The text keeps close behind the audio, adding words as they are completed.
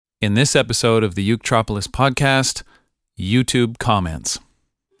In this episode of the Uketropolis podcast, YouTube comments.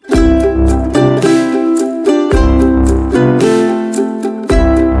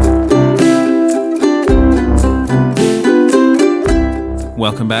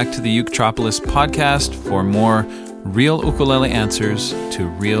 Welcome back to the Uketropolis podcast for more real ukulele answers to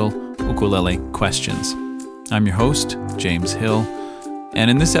real ukulele questions. I'm your host, James Hill, and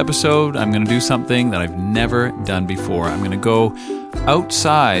in this episode, I'm going to do something that I've never done before. I'm going to go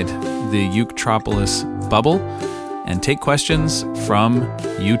outside the Uketropolis bubble and take questions from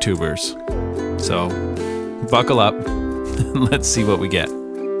YouTubers. So, buckle up and let's see what we get.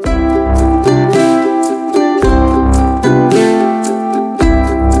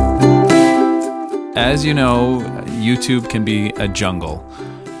 As you know, YouTube can be a jungle.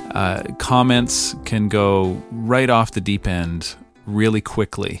 Comments can go right off the deep end really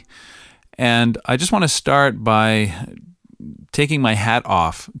quickly. And I just want to start by taking my hat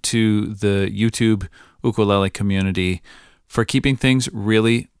off to the YouTube ukulele community for keeping things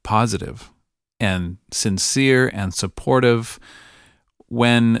really positive and sincere and supportive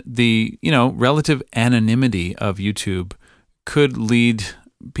when the, relative anonymity of YouTube could lead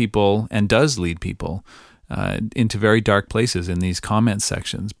people and does lead people into very dark places in these comment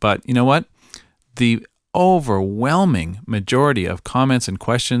sections. But you know what? The overwhelming majority of comments and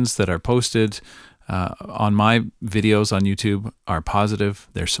questions that are posted on my videos on YouTube are positive,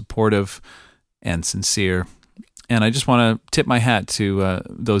 they're supportive and sincere. And I just want to tip my hat to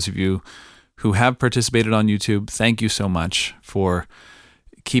those of you who have participated on YouTube. Thank you so much for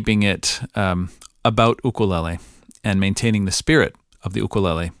keeping it about ukulele and maintaining the spirit of the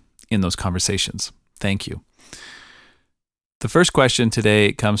ukulele in those conversations. Thank you. The first question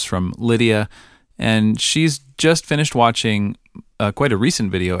today comes from Lydia, and she's just finished watching quite a recent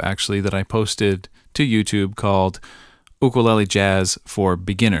video, actually, that I posted to YouTube called Ukulele Jazz for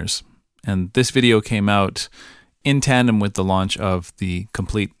Beginners. And this video came out in tandem with the launch of the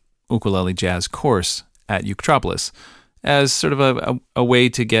complete ukulele jazz course at Uketropolis as sort of a way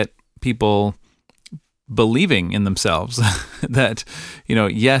to get people believing in themselves that,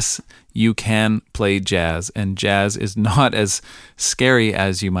 yes, you can play jazz, and jazz is not as scary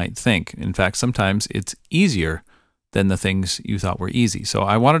as you might think. In fact, sometimes it's easier than the things you thought were easy. So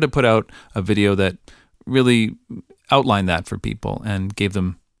I wanted to put out a video that really outlined that for people and gave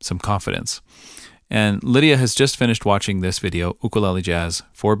them some confidence. And Lydia has just finished watching this video, Ukulele Jazz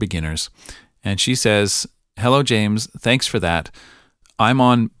for Beginners, and she says, "Hello, James. Thanks for that. I'm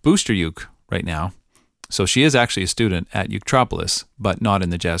on Booster Uke right now." So she is actually a student at Uketropolis, but not in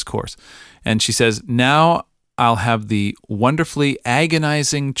the jazz course. And she says, "Now I'll have the wonderfully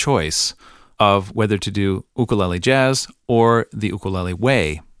agonizing choice of whether to do ukulele jazz or the ukulele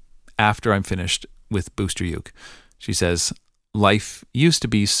way after I'm finished with Booster Uke." She says, "Life used to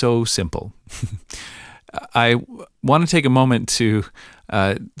be so simple." I want to take a moment to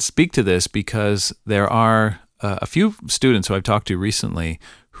speak to this because there are a few students who I've talked to recently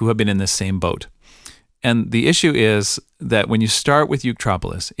who have been in this same boat. And the issue is that when you start with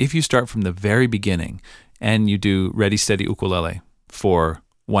Uketropolis, if you start from the very beginning and you do Ready Steady Ukulele for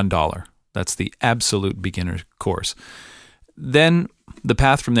 $1, that's the absolute beginner course, then the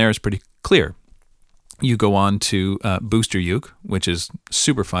path from there is pretty clear. You go on to Booster Uke, which is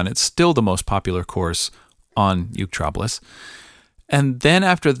super fun. It's still the most popular course on Uketropolis. And then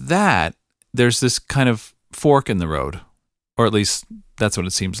after that, there's this kind of fork in the road, or at least that's what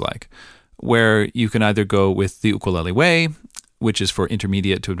it seems like, where you can either go with the ukulele way, which is for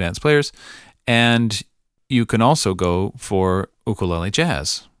intermediate to advanced players, and you can also go for ukulele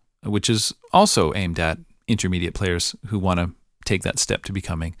jazz, which is also aimed at intermediate players who want to take that step to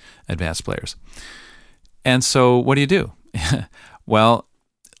becoming advanced players. And so what do? Well,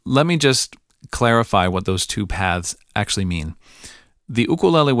 let me just clarify what those two paths actually mean. The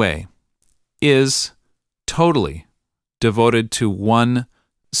ukulele way is totally devoted to one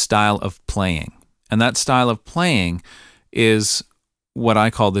style of playing. And that style of playing is what I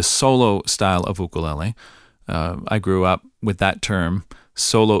call the solo style of ukulele. I grew up with that term,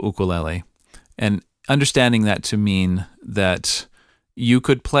 solo ukulele, and understanding that to mean that you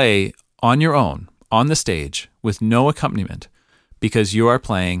could play on your own, on the stage, with no accompaniment, because you are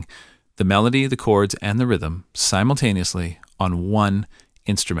playing the melody, the chords, and the rhythm simultaneously on one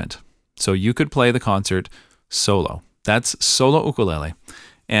instrument. So you could play the concert solo. That's solo ukulele.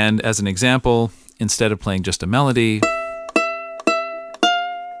 And as an example, instead of playing just a melody,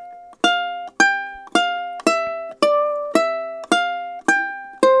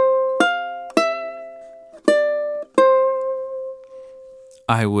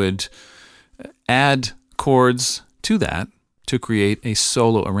 I would add chords to that to create a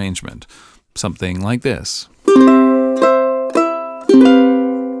solo arrangement, something like this.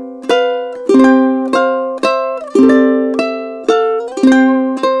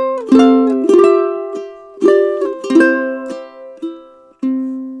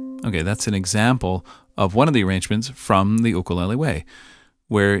 Okay, that's an example of one of the arrangements from the Ukulele Way,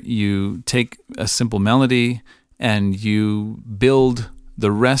 where you take a simple melody and you build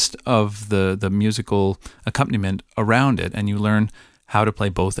the rest of the musical accompaniment around it, and you learn how to play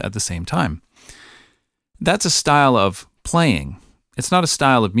both at the same time. That's a style of playing. It's not a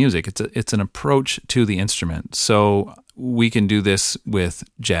style of music. It's an approach to the instrument. So we can do this with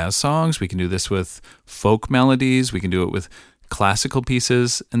jazz songs. We can do this with folk melodies. We can do it with classical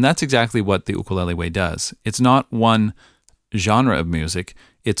pieces, and that's exactly what the Ukulele Way does. It's not one genre of music,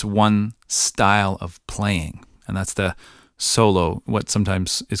 it's one style of playing, and that's the solo, what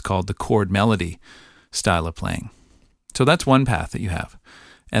sometimes is called the chord melody style of playing. So that's one path that you have,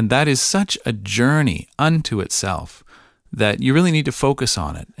 and that is such a journey unto itself that you really need to focus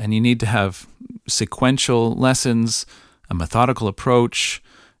on it, and you need to have sequential lessons, a methodical approach,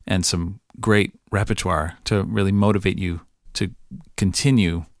 and some great repertoire to really motivate you to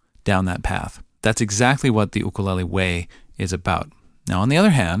continue down that path. That's exactly what the Ukulele Way is about. Now, on the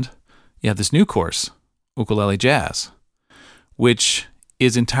other hand, you have this new course, Ukulele Jazz, which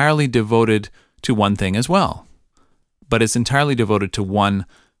is entirely devoted to one thing as well, but it's entirely devoted to one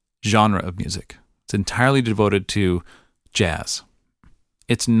genre of music. It's entirely devoted to jazz.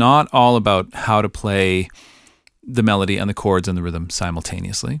 It's not all about how to play the melody and the chords and the rhythm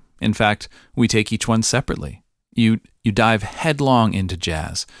simultaneously. In fact, we take each one separately. You dive headlong into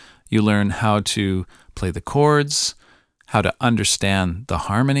jazz. You learn how to play the chords, how to understand the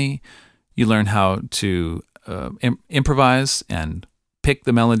harmony. You learn how to improvise and pick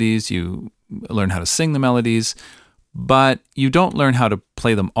the melodies. You learn how to sing the melodies, but you don't learn how to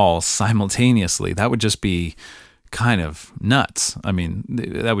play them all simultaneously. That would just be kind of nuts. I mean,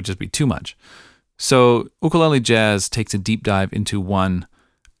 that would just be too much. So Ukulele Jazz takes a deep dive into one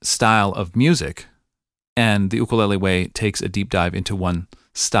style of music, and the Ukulele Way takes a deep dive into one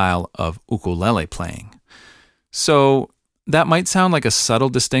style of ukulele playing. So that might sound like a subtle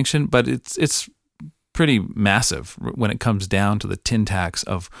distinction, but it's pretty massive when it comes down to the tin tacks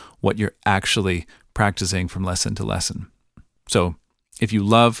of what you're actually practicing from lesson to lesson. So if you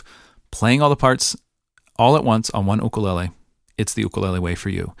love playing all the parts all at once on one ukulele, it's the Ukulele Way for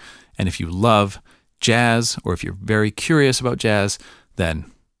you. And if you love jazz, or if you're very curious about jazz, then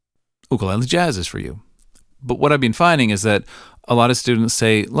Ukulele Jazz is for you. But what I've been finding is that a lot of students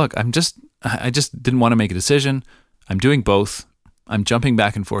say, look, I just didn't want to make a decision. I'm doing both. I'm jumping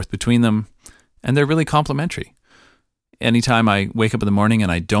back and forth between them, and they're really complementary. Anytime I wake up in the morning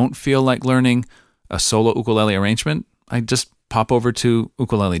and I don't feel like learning a solo ukulele arrangement, I just pop over to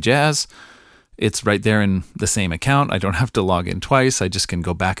Ukulele Jazz. It's right there in the same account. I don't have to log in twice. I just can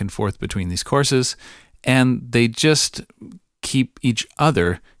go back and forth between these courses, and they just keep each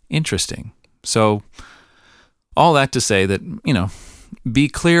other interesting. So all that to say that, be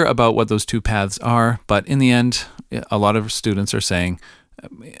clear about what those two paths are, but in the end, a lot of students are saying,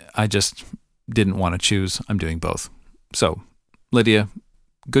 I just didn't want to choose. I'm doing both. So, Lydia,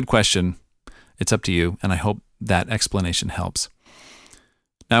 good question. It's up to you, and I hope that explanation helps.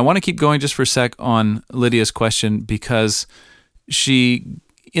 Now, I want to keep going just for a sec on Lydia's question, because she,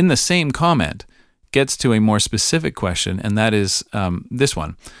 in the same comment, gets to a more specific question, and that is this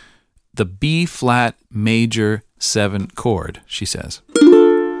one. The B-flat major 7 chord, she says,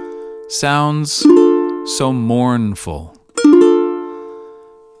 sounds so mournful.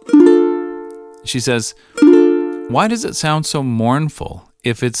 She says, why does it sound so mournful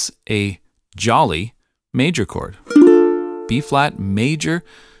if it's a jolly major chord? B-flat major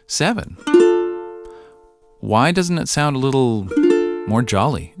 7. Why doesn't it sound a little more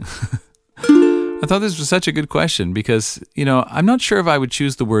jolly? I thought this was such a good question because, I'm not sure if I would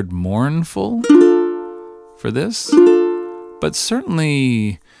choose the word mournful for this, but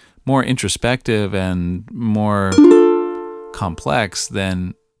certainly more introspective and more complex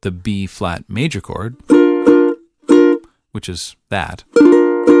than the B-flat major chord, which is that.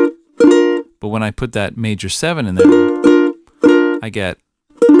 But when I put that major 7 in there, I get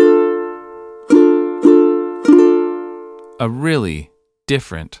a really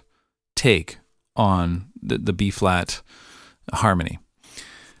different take on the B-flat harmony.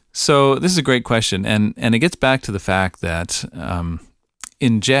 So this is a great question, and it gets back to the fact that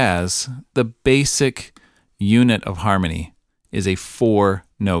in jazz, the basic unit of harmony is a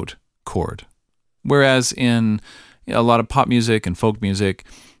 4-note chord, whereas in a lot of pop music and folk music,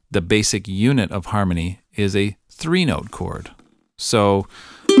 the basic unit of harmony is a 3-note chord. So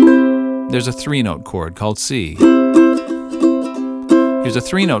there's a 3-note chord called C. Here's a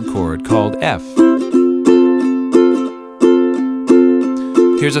 3-note chord called F.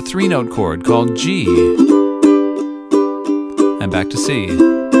 Here's a 3-note chord called G. And back to C.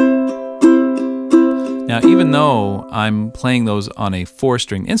 Now, even though I'm playing those on a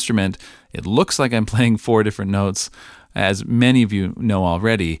 4-string instrument, it looks like I'm playing 4 different notes. As many of you know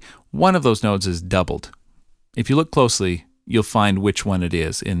already, one of those notes is doubled. If you look closely, you'll find which one it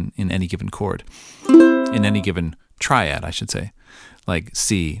is in any given chord, in any given triad, I should say, like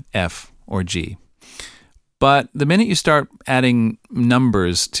C, F, or G. But the minute you start adding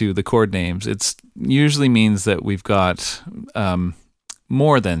numbers to the chord names, it usually means that we've got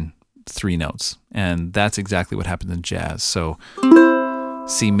more than 3 notes, and that's exactly what happens in jazz. So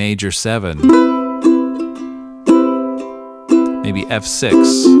C major 7, maybe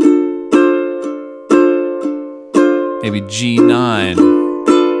F6, maybe G9,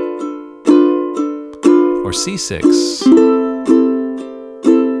 or C6.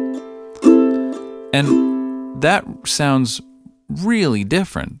 And that sounds really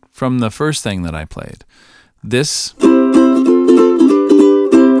different from the first thing that I played. This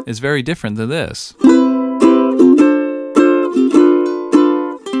is very different than this.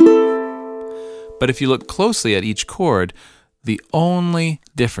 But if you look closely at each chord, the only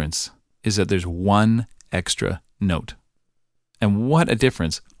difference is that there's one extra note. And what a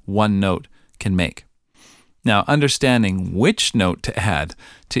difference one note can make. Now, understanding which note to add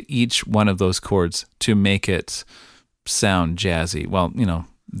to each one of those chords to make it sound jazzy, well,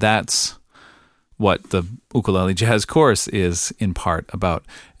 that's what the Ukulele Jazz course is in part about.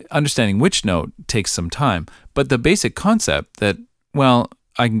 Understanding which note takes some time, but the basic concept that, well,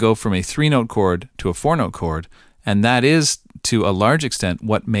 I can go from a 3-note chord to a 4-note chord, and that is, to a large extent,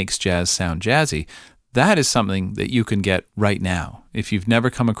 what makes jazz sound jazzy. That is something that you can get right now. If you've never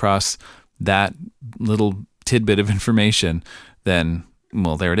come across that little tidbit of information, then,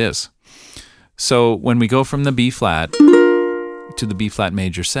 well, there it is. So when we go from the B flat to the B flat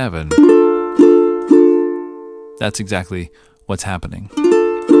major 7, that's exactly what's happening.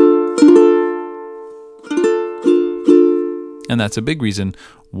 And that's a big reason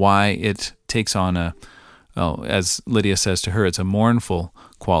why it takes on as Lydia says to her, it's a mournful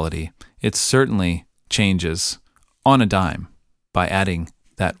quality. It certainly changes on a dime by adding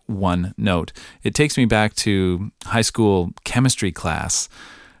that one note. It takes me back to high school chemistry class.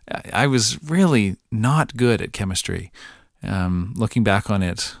 I was really not good at chemistry. Looking back on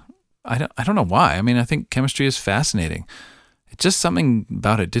it, I don't know why. I mean, I think chemistry is fascinating. It's just something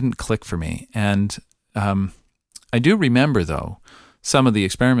about it didn't click for me. And I do remember, though, some of the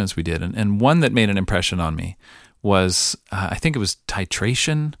experiments we did. And one that made an impression on me was, I think it was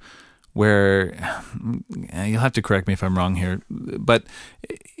titration, where you'll have to correct me if I'm wrong here, but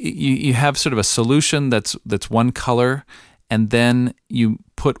you have sort of a solution that's one color, and then you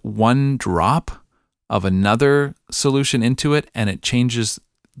put one drop of another solution into it, and it changes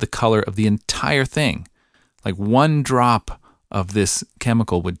the color of the entire thing. Like one drop of this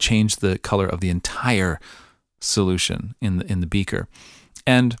chemical would change the color of the entire solution in the beaker.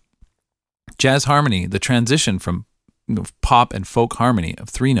 And jazz harmony, the transition from pop and folk harmony of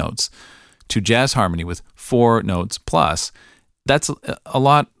 3 notes to jazz harmony with 4 notes plus, that's a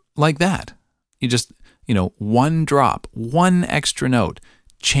lot like that. You just, one drop, one extra note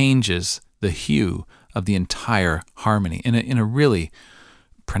changes the hue of the entire harmony in a really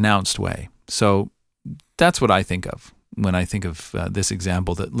pronounced way. So that's what I think of when I think of this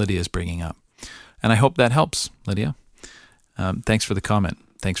example that Lydia is bringing up. And I hope that helps, Lydia. Thanks for the comment.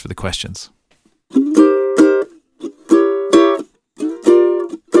 Thanks for the questions.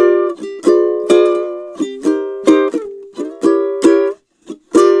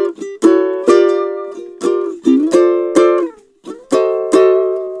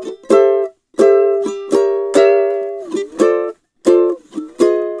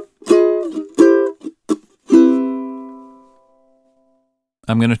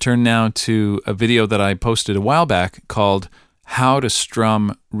 I'm going to turn now to a video that I posted a while back called How to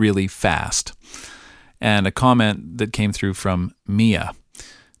Strum Really Fast, and a comment that came through from Mia.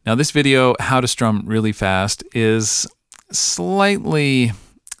 Now, this video, How to Strum Really Fast, is slightly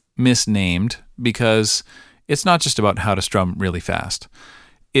misnamed because it's not just about how to strum really fast.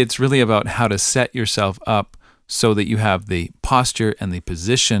 It's really about how to set yourself up so that you have the posture and the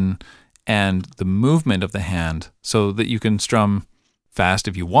position and the movement of the hand so that you can strum fast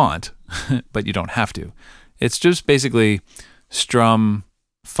if you want, but you don't have to. It's just basically strum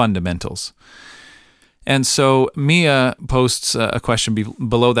fundamentals. And so Mia posts a question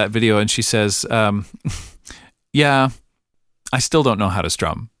below that video, and she says, yeah, I still don't know how to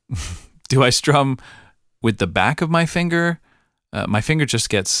strum. Do I strum with the back of my finger? My finger just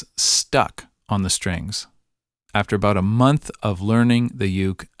gets stuck on the strings. After about a month of learning the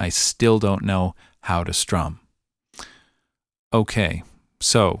uke, I still don't know how to strum. Okay,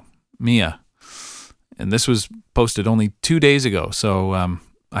 so Mia, and this was posted only 2 days ago, so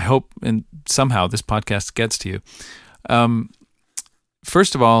I hope and somehow this podcast gets to you.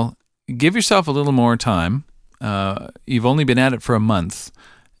 First of all, give yourself a little more time. You've only been at it for a month,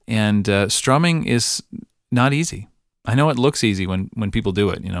 and strumming is not easy. I know it looks easy when people do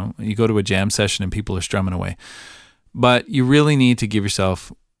it. You go to a jam session and people are strumming away, but you really need to give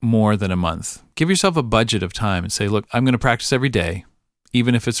yourself more than a month. Give yourself a budget of time and say, look, I'm going to practice every day,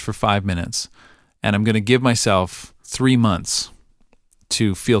 even if it's for 5 minutes, and I'm going to give myself 3 months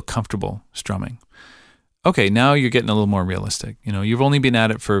to feel comfortable strumming. Okay, now you're getting a little more realistic. You've only been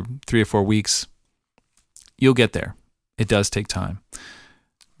at it for 3 or 4 weeks. You'll get there. It does take time.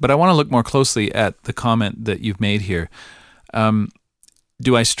 But I want to look more closely at the comment that you've made here.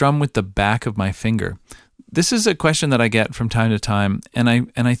 Do I strum with the back of my finger? This is a question that I get from time to time, and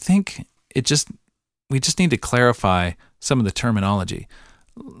I think we just need to clarify some of the terminology.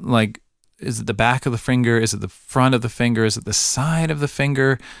 Like, is it the back of the finger? Is it the front of the finger? Is it the side of the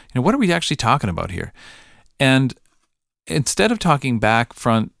finger? What are we actually talking about here? And instead of talking back,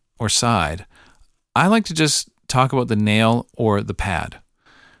 front, or side, I like to just talk about the nail or the pad.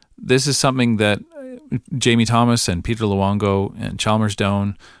 This is something that Jamie Thomas and Peter Luongo and Chalmers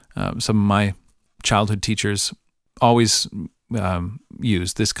Doan, some of my childhood teachers, always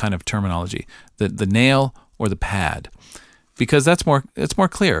use this kind of terminology, the nail or the pad, because it's more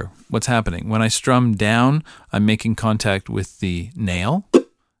clear what's happening. When I strum down, I'm making contact with the nail,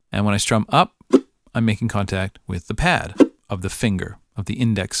 and when I strum up, I'm making contact with the pad of the finger, of the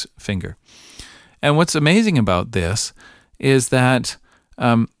index finger. And what's amazing about this is that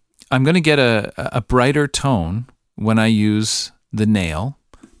I'm going to get a brighter tone when I use the nail,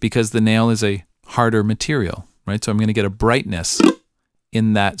 because the nail is a harder material, right? So I'm going to get a brightness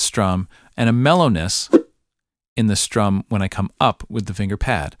in that strum and a mellowness in the strum when I come up with the finger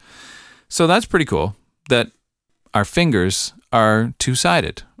pad. So that's pretty cool that our fingers are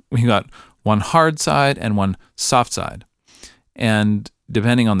two-sided. We've got one hard side and one soft side. And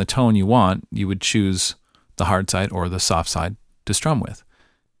depending on the tone you want, you would choose the hard side or the soft side to strum with.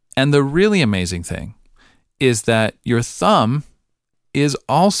 And the really amazing thing is that your thumb is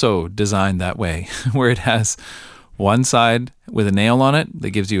also designed that way, where it has one side with a nail on it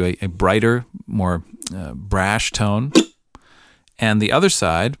that gives you a brighter, more brash tone, and the other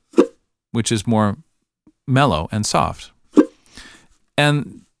side, which is more mellow and soft.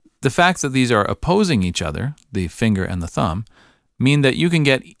 And the fact that these are opposing each other, the finger and the thumb, mean that you can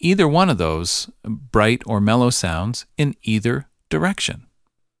get either one of those bright or mellow sounds in either direction.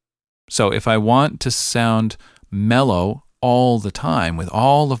 So if I want to sound mellow all the time with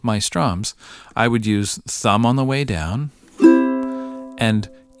all of my strums, I would use thumb on the way down and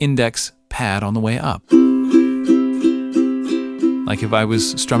index pad on the way up. Like if I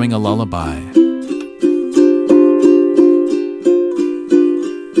was strumming a lullaby,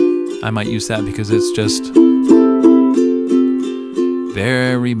 I might use that because it's just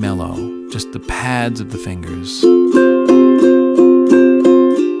very mellow, just the pads of the fingers.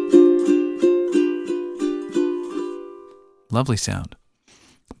 Lovely sound.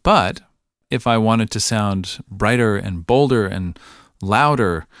 But if I wanted to sound brighter and bolder and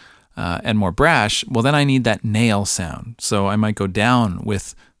louder and more brash, well, then I need that nail sound. So I might go down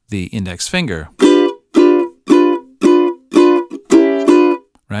with the index finger,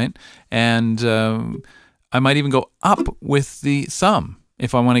 right? And I might even go up with the thumb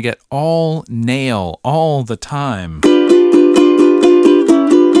if I want to get all nail all the time.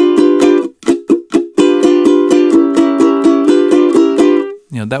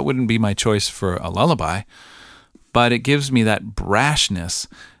 That wouldn't be my choice for a lullaby, but it gives me that brashness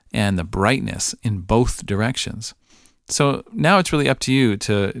and the brightness in both directions. So now it's really up to you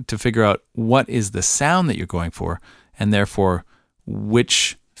to figure out what is the sound that you're going for, and therefore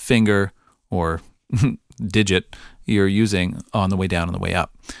which finger or digit you're using on the way down and the way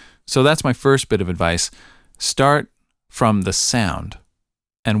up. So that's my first bit of advice. Start from the sound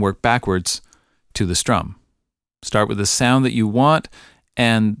and work backwards to the strum. Start with the sound that you want,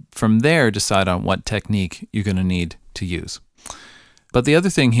 and from there decide on what technique you're going to need to use. But the other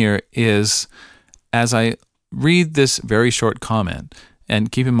thing here is, as I read this very short comment, and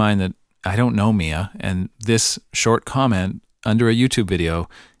keep in mind that I don't know Mia, and this short comment under a YouTube video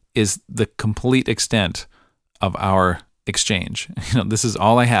is the complete extent of our exchange. This is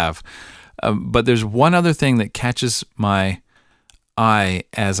all I have. But there's one other thing that catches my eye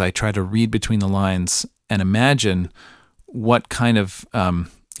as I try to read between the lines and imagine what kind of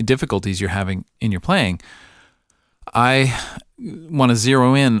difficulties you're having in your playing. I want to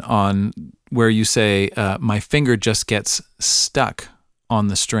zero in on where you say, my finger just gets stuck on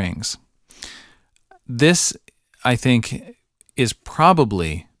the strings. This, I think, is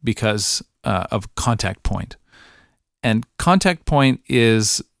probably because of contact point. And contact point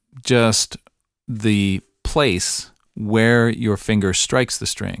is just the place where your finger strikes the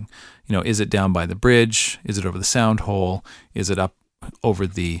string. Is it down by the bridge? Is it over the sound hole? Is it up over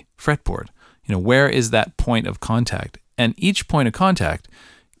the fretboard? Where is that point of contact? And each point of contact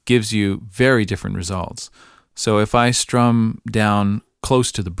gives you very different results. So if I strum down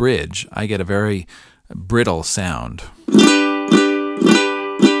close to the bridge, I get a very brittle sound.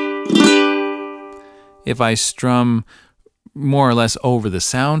 If I strum more or less over the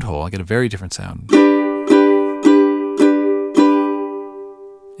sound hole, I get a very different sound.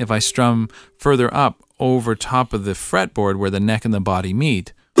 If I strum further up over top of the fretboard where the neck and the body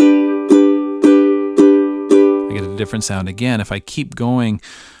meet, I get a different sound again. If I keep going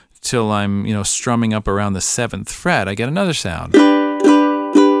till I'm, strumming up around the 7th fret, I get another sound.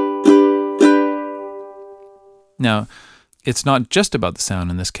 Now, it's not just about the sound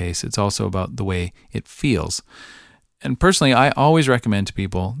in this case, it's also about the way it feels. And personally, I always recommend to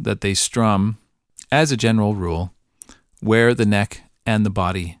people that they strum, as a general rule, where the neck and the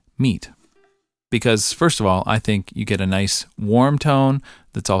body meet. Because, first of all, I think you get a nice warm tone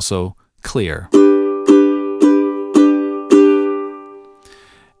that's also clear.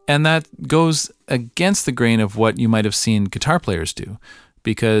 And that goes against the grain of what you might have seen guitar players do,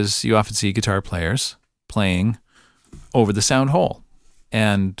 because you often see guitar players playing over the sound hole,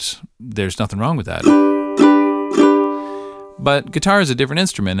 and there's nothing wrong with that. But guitar is a different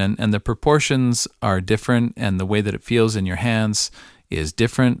instrument, and the proportions are different, and the way that it feels in your hands is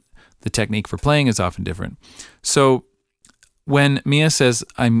different. The technique for playing is often different. So when Mia says,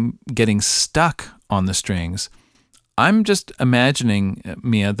 I'm getting stuck on the strings, I'm just imagining,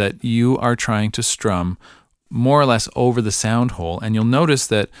 Mia, that you are trying to strum more or less over the sound hole, and you'll notice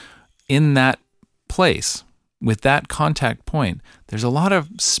that in that place, with that contact point, there's a lot of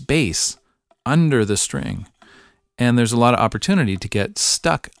space under the string, and there's a lot of opportunity to get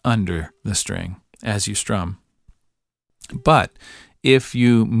stuck under the string as you strum. But if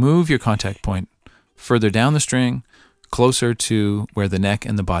you move your contact point further down the string, closer to where the neck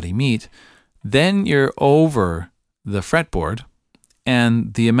and the body meet, then you're over the fretboard,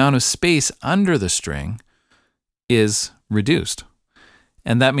 and the amount of space under the string is reduced.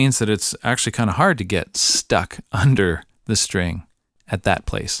 And that means that it's actually kind of hard to get stuck under the string at that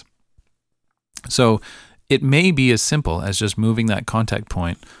place. So it may be as simple as just moving that contact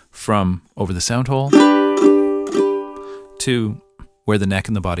point from over the sound hole to where the neck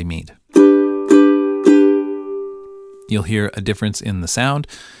and the body meet. You'll hear a difference in the sound,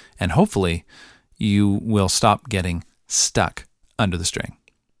 and hopefully you will stop getting stuck under the string.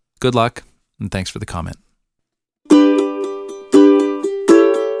 Good luck, and thanks for the comment.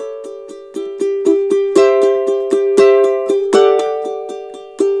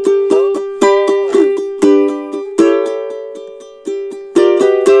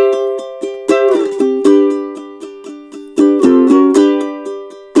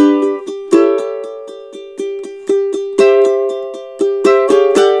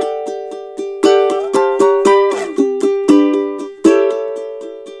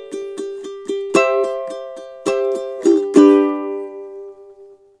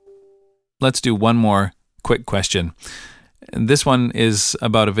 Let's do one more quick question. And this one is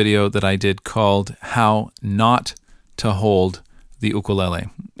about a video that I did called How Not to Hold the Ukulele.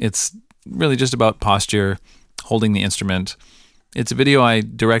 It's really just about posture, holding the instrument. It's a video I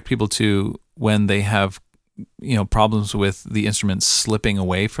direct people to when they have, problems with the instrument slipping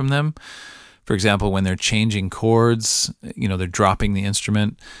away from them. For example, when they're changing chords, they're dropping the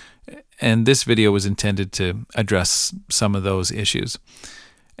instrument. And this video was intended to address some of those issues.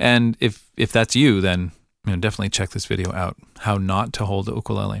 And if that's you, then definitely check this video out, How Not to Hold the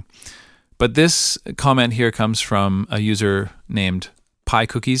Ukulele. But this comment here comes from a user named Pie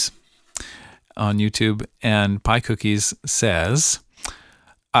Cookies on YouTube, and Pie Cookies says,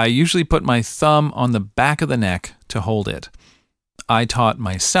 I usually put my thumb on the back of the neck to hold it. I taught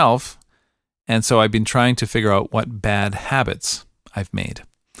myself, and so I've been trying to figure out what bad habits I've made.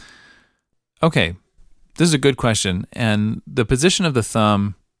 Okay, this is a good question, and the position of the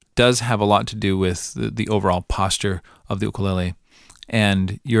thumb does have a lot to do with the overall posture of the ukulele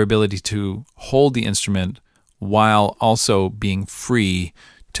and your ability to hold the instrument while also being free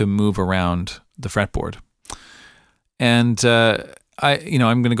to move around the fretboard. And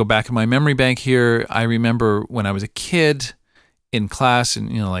I'm going to go back in my memory bank here. I remember when I was a kid in class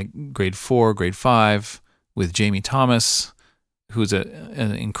in, like grade 4, grade 5 with Jamie Thomas, who's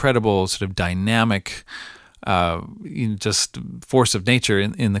an incredible sort of dynamic, just force of nature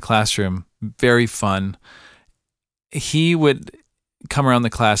in the classroom. Very fun. He would come around the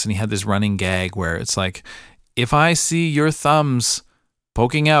class and he had this running gag where it's like, if I see your thumbs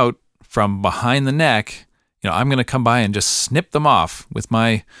poking out from behind the neck, I'm going to come by and just snip them off with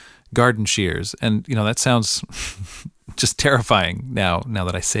my garden shears. And, that sounds just terrifying now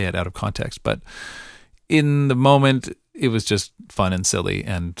that I say it out of context. But in the moment, it was just fun and silly.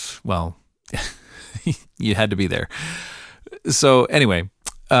 And, well, you had to be there. So anyway,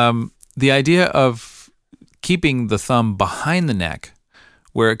 the idea of keeping the thumb behind the neck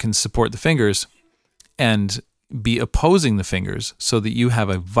where it can support the fingers and be opposing the fingers so that you have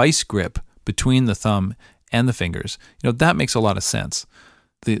a vice grip between the thumb and the fingers, that makes a lot of sense.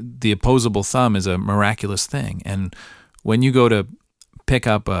 The opposable thumb is a miraculous thing. And when you go to pick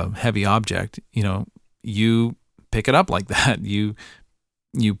up a heavy object, you pick it up like that. You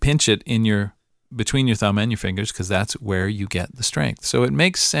pinch it between your thumb and your fingers because that's where you get the strength. So it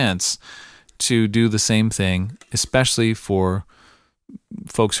makes sense to do the same thing, especially for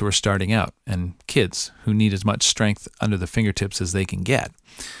folks who are starting out and kids who need as much strength under the fingertips as they can get.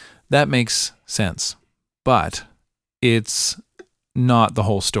 That makes sense, but it's not the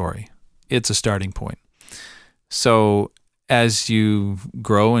whole story. It's a starting point. So as you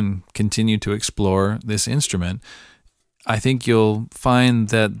grow and continue to explore this instrument, I think you'll find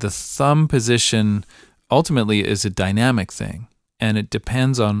that the thumb position ultimately is a dynamic thing, and it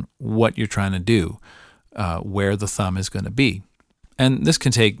depends on what you're trying to do, where the thumb is going to be. And this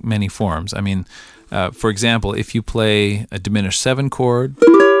can take many forms. I mean, for example, if you play a diminished 7 chord,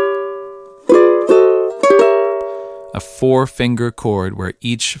 a 4-finger chord where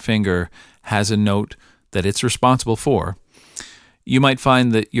each finger has a note that it's responsible for, you might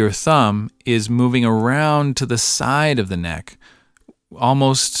find that your thumb is moving around to the side of the neck,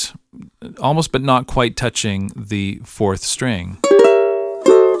 almost but not quite touching the 4th string.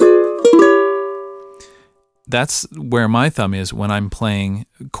 That's where my thumb is when I'm playing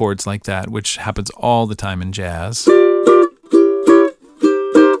chords like that, which happens all the time in jazz.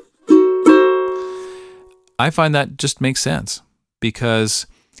 I find that just makes sense, because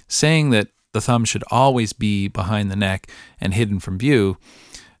saying that the thumb should always be behind the neck and hidden from view,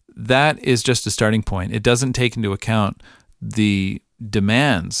 that is just a starting point. It doesn't take into account the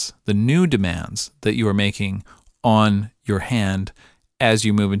demands, the new demands that you are making on your hand as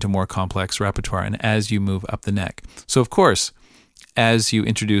you move into more complex repertoire and as you move up the neck. So, of course, as you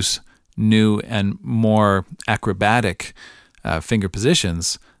introduce new and more acrobatic finger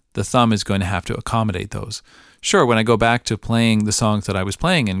positions, the thumb is going to have to accommodate those. Sure, when I go back to playing the songs that I was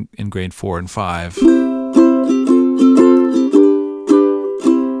playing in grade 4 and 5,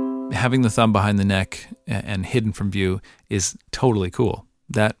 having the thumb behind the neck and hidden from view is totally cool.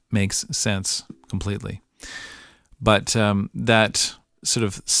 That makes sense completely. But that sort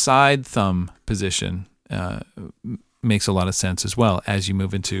of side thumb position makes a lot of sense as well as you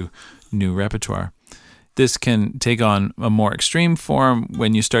move into new repertoire. This can take on a more extreme form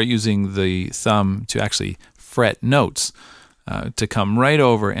when you start using the thumb to actually fret notes, to come right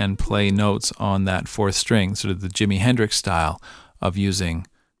over and play notes on that 4th string, sort of the Jimi Hendrix style of using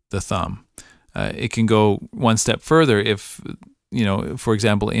the thumb. It can go one step further if, for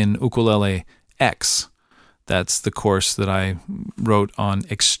example, in Ukulele X, that's the course that I wrote on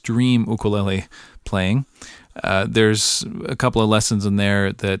extreme ukulele playing. There's a couple of lessons in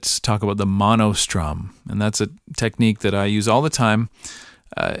there that talk about the monostrum, and that's a technique that I use all the time,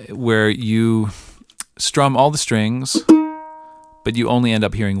 where you strum all the strings, but you only end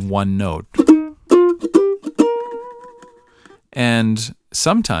up hearing one note. And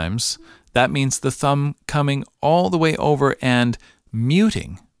sometimes that means the thumb coming all the way over and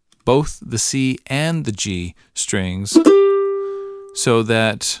muting both the C and the G strings so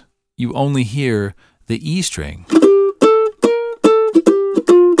that you only hear the E string.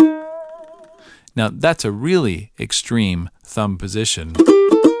 Now, that's a really extreme thumb position,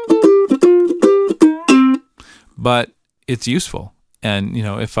 but it's useful. And,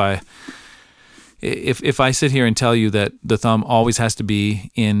 if I sit here and tell you that the thumb always has to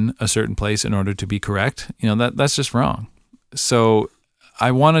be in a certain place in order to be correct, that's just wrong. So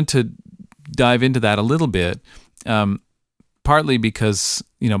I wanted to dive into that a little bit, partly because,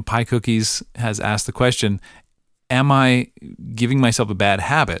 Pie Cookies has asked the question, am I giving myself a bad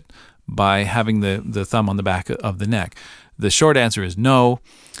habit by having the thumb on the back of the neck? The short answer is no,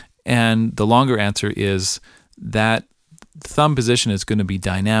 and the longer answer is that thumb position is going to be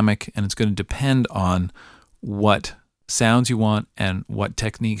dynamic, and it's going to depend on what sounds you want and what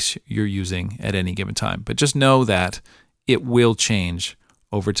techniques you're using at any given time. But just know that it will change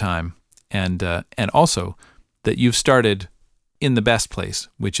over time, and also that you've started in the best place,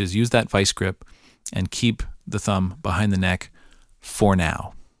 which is use that vice grip and keep the thumb behind the neck for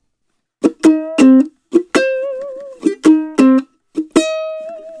now.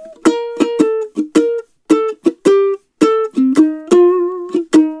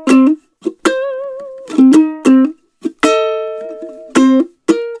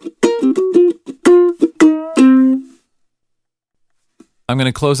 I'm going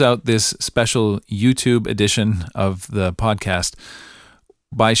to close out this special YouTube edition of the podcast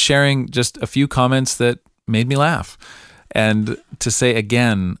by sharing just a few comments that made me laugh, and to say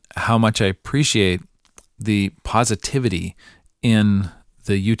again how much I appreciate the positivity in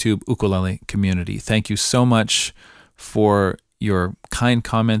the YouTube ukulele community. Thank you so much for your kind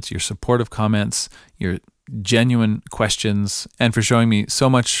comments, your supportive comments, your genuine questions, and for showing me so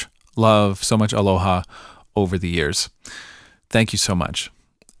much love, so much aloha over the years. Thank you so much.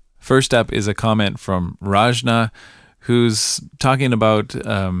 First up is a comment from Rajna, who's talking about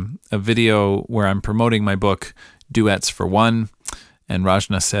a video where I'm promoting my book, Duets for One. And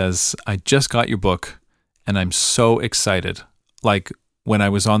Rajna says, I just got your book and I'm so excited. Like when I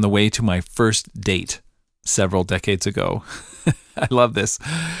was on the way to my first date several decades ago. I love this.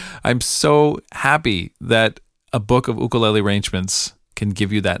 I'm so happy that a book of ukulele arrangements can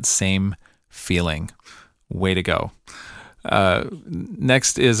give you that same feeling. Way to go.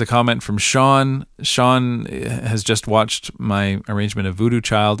 Next is a comment from Sean. Sean has just watched my arrangement of Voodoo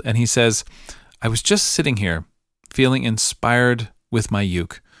Child, and he says, I was just sitting here feeling inspired with my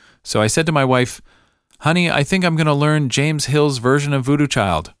uke. So I said to my wife, honey, I think I'm going to learn James Hill's version of Voodoo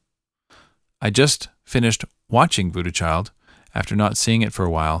Child. I just finished watching Voodoo Child after not seeing it for a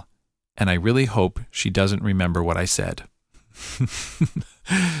while, and I really hope she doesn't remember what I said.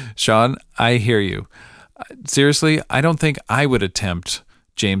 Sean, I hear you. Seriously, I don't think I would attempt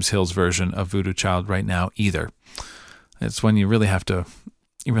James Hill's version of Voodoo Child right now either. It's when you really have to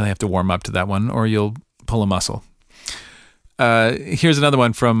warm up to that one, or you'll pull a muscle. Here's another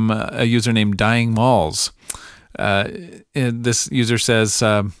one from a user named Dying Malls. This user says,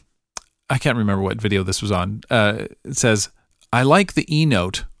 I can't remember what video this was on. It says, I like the E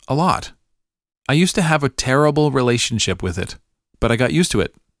note a lot. I used to have a terrible relationship with it, but I got used to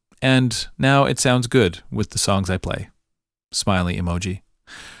it. And now it sounds good with the songs I play. Smiley emoji.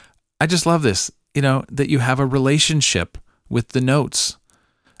 I just love this, that you have a relationship with the notes,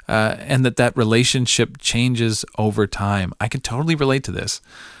 and that relationship changes over time. I can totally relate to this.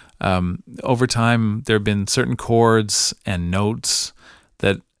 Over time, there have been certain chords and notes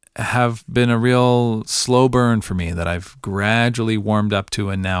that have been a real slow burn for me that I've gradually warmed up to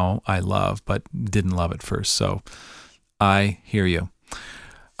and now I love, but didn't love at first. So I hear you.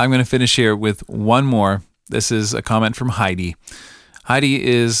 I'm going to finish here with one more. This is a comment from Heidi. Heidi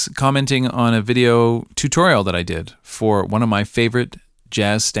is commenting on a video tutorial that I did for one of my favorite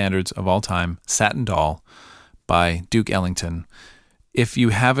jazz standards of all time, Satin Doll by Duke Ellington. If you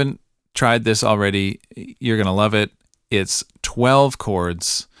haven't tried this already, you're going to love it. It's 12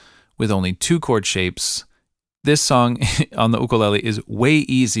 chords with only 2 chord shapes. This song on the ukulele is way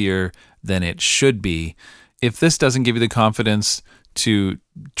easier than it should be. If this doesn't give you the confidence to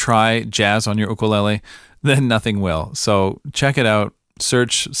try jazz on your ukulele, then nothing will. So check it out.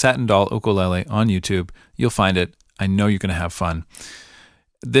 Search Satin Doll Ukulele on YouTube. You'll find it. I know you're going to have fun.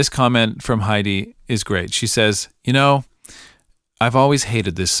 This comment from Heidi is great. She says, I've always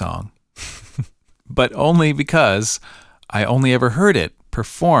hated this song, but only because I only ever heard it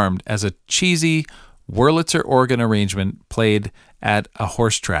performed as a cheesy Wurlitzer organ arrangement played at a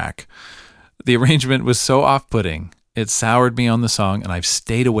horse track. The arrangement was so off-putting, it soured me on the song, and I've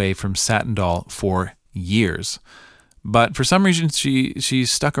stayed away from Satin Doll for years. But for some reason, she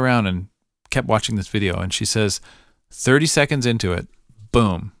stuck around and kept watching this video, and she says, 30 seconds into it,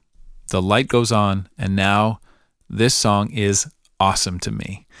 boom, the light goes on, and now this song is awesome to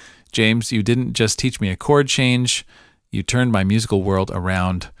me. James, you didn't just teach me a chord change, you turned my musical world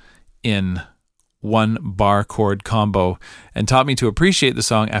around in one bar chord combo and taught me to appreciate the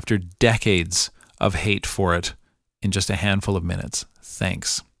song after decades of hate for it in just a handful of minutes.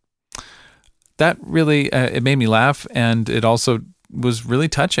 Thanks. That really, it made me laugh, and it also was really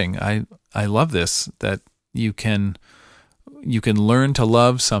touching. I love this, that you can learn to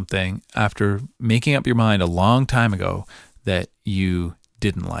love something after making up your mind a long time ago that you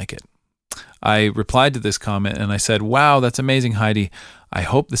didn't like it. I replied to this comment and I said, wow, that's amazing, Heidi. I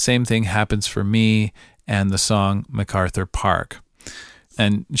hope the same thing happens for me and the song MacArthur Park.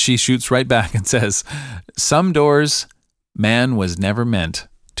 And she shoots right back and says, "Some doors man was never meant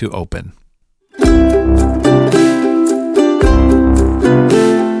to open."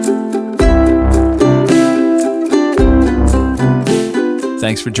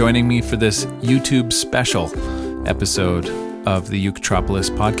 Thanks for joining me for this YouTube special episode of the Eutropolis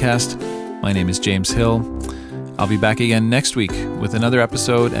podcast. My name is James Hill. I'll be back again next week with another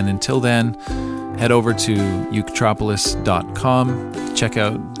episode, and until then, head over to eutropolis.com. Check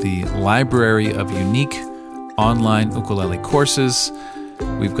out the library of unique online ukulele courses.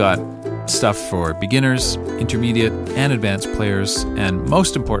 We've got stuff for beginners, intermediate, and advanced players, and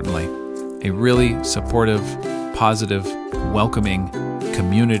most importantly, a really supportive, positive, welcoming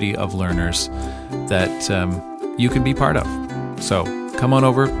community of learners that you can be part of. So come on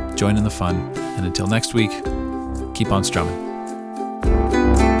over, join in the fun, and until next week, keep on strumming.